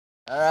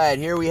All right,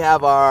 here we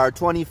have our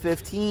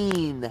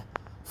 2015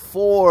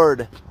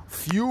 Ford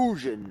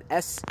Fusion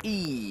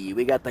SE.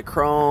 We got the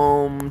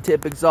chrome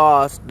tip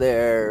exhaust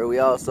there. We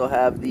also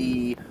have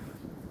the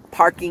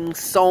parking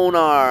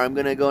sonar. I'm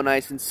gonna go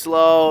nice and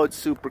slow. It's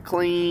super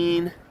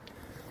clean.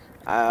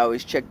 I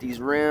always check these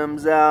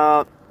rims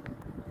out.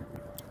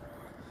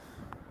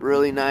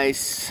 Really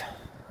nice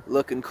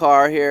looking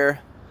car here.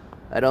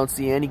 I don't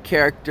see any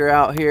character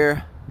out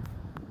here.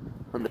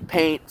 On the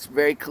paint, it's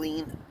very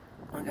clean.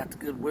 I got the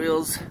good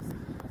wheels,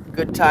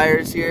 good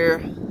tires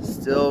here,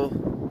 still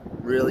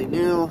really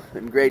new,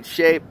 in great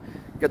shape.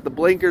 Got the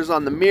blinkers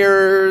on the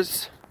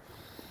mirrors,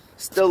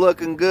 still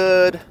looking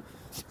good.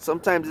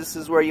 Sometimes this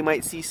is where you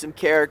might see some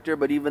character,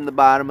 but even the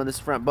bottom of this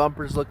front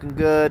bumper is looking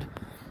good.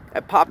 I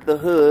popped the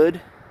hood.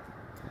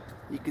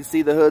 You can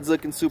see the hood's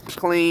looking super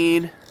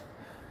clean.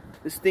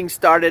 This thing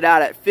started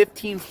out at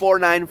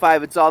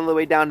 $15,495. It's all the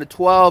way down to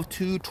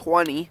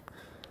 $12,220.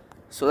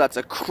 So that's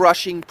a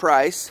crushing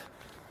price.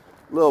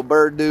 Little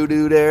bird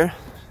doo-doo there.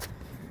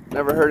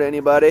 Never hurt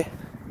anybody.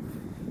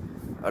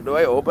 How do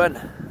I open?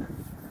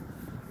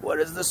 What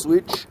is the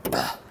switch?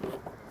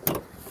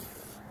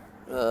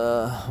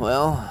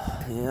 Well,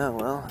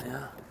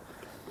 yeah.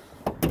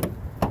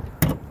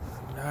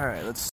 Alright, let's